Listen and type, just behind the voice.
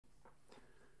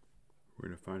We're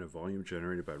going to find a volume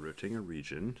generated by rotating a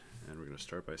region, and we're going to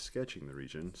start by sketching the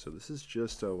region. So this is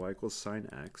just y equals sine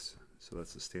x, so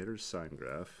that's the standard sine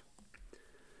graph.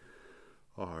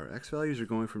 Our x values are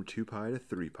going from 2 pi to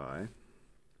 3 pi.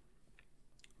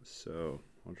 So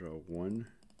I'll draw one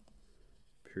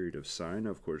period of sine.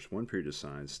 Of course, one period of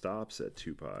sine stops at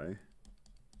 2 pi.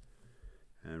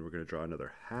 And we're going to draw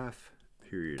another half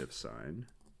period of sine,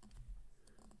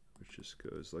 which just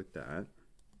goes like that.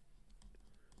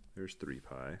 There's 3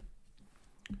 pi.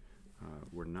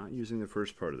 We're not using the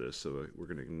first part of this, so we're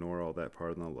going to ignore all that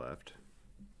part on the left.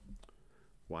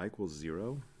 Y equals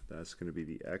 0, that's going to be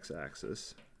the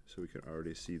x-axis. So we can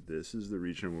already see this is the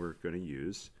region we're going to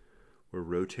use. We're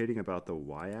rotating about the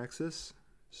y-axis,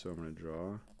 so I'm going to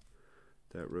draw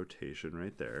that rotation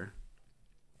right there.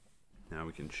 Now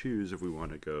we can choose if we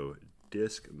want to go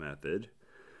disk method.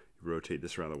 You rotate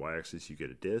this around the y-axis, you get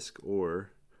a disk,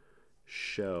 or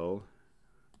shell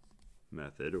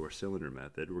method or cylinder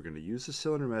method. We're going to use the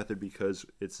cylinder method because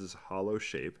it's this hollow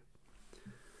shape.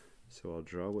 So I'll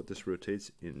draw what this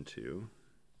rotates into.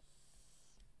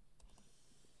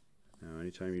 Now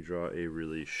anytime you draw a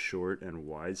really short and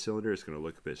wide cylinder, it's going to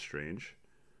look a bit strange.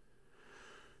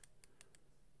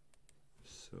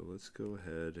 So let's go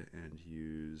ahead and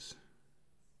use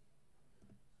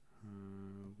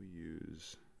we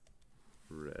use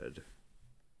red.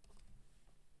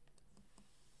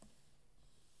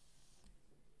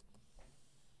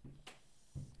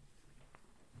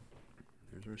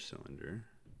 There's our cylinder.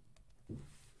 So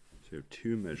we have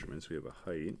two measurements. We have a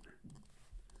height,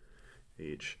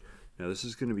 h. Now this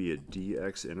is going to be a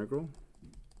dx integral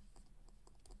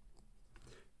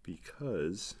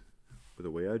because with the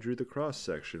way I drew the cross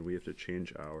section, we have to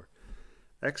change our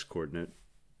x-coordinate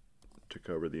to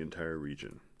cover the entire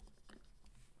region.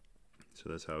 So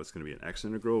that's how it's going to be an x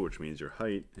integral, which means your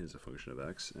height is a function of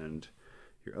x, and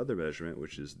your other measurement,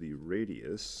 which is the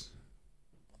radius,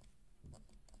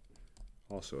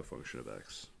 also a function of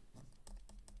x.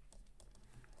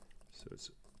 So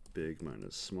it's big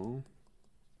minus small.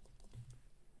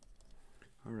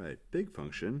 All right, big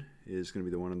function is going to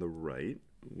be the one on the right,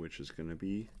 which is going to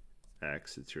be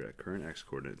x. It's your current x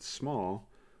coordinate. Small,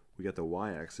 we got the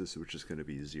y-axis, which is going to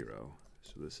be 0.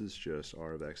 So this is just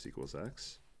r of x equals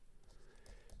x.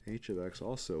 H of x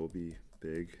also will be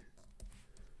big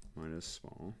minus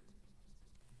small.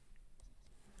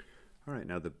 All right,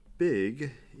 now the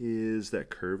big is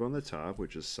that curve on the top,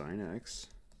 which is sine x.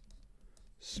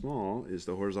 Small is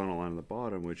the horizontal line on the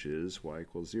bottom, which is y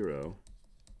equals 0.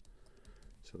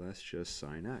 So that's just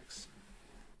sine x.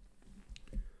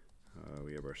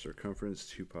 We have our circumference,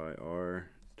 2 pi r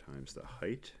times the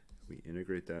height. We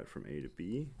integrate that from a to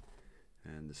b,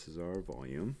 and this is our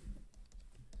volume.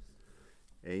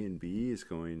 A and b is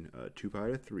going 2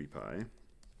 pi to 3 pi.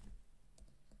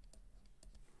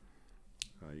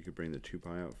 You could bring the 2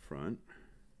 pi out front.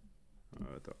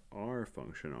 The r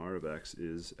function, r of x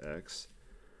is x.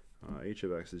 H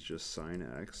of x is just sine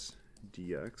x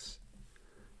dx.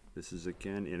 This is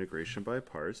again integration by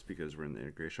parts because we're in the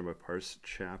integration by parts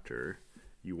chapter.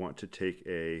 You want to take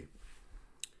a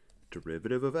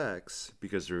derivative of x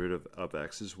because derivative of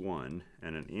x is 1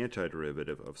 and an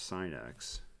antiderivative of sine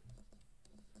x.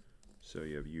 So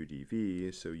you have u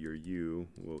dv, so your u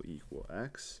will equal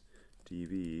x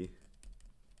dv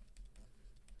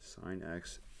sine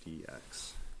x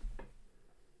dx.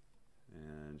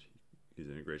 And use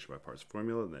the integration by parts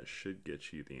formula, and that should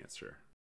get you the answer.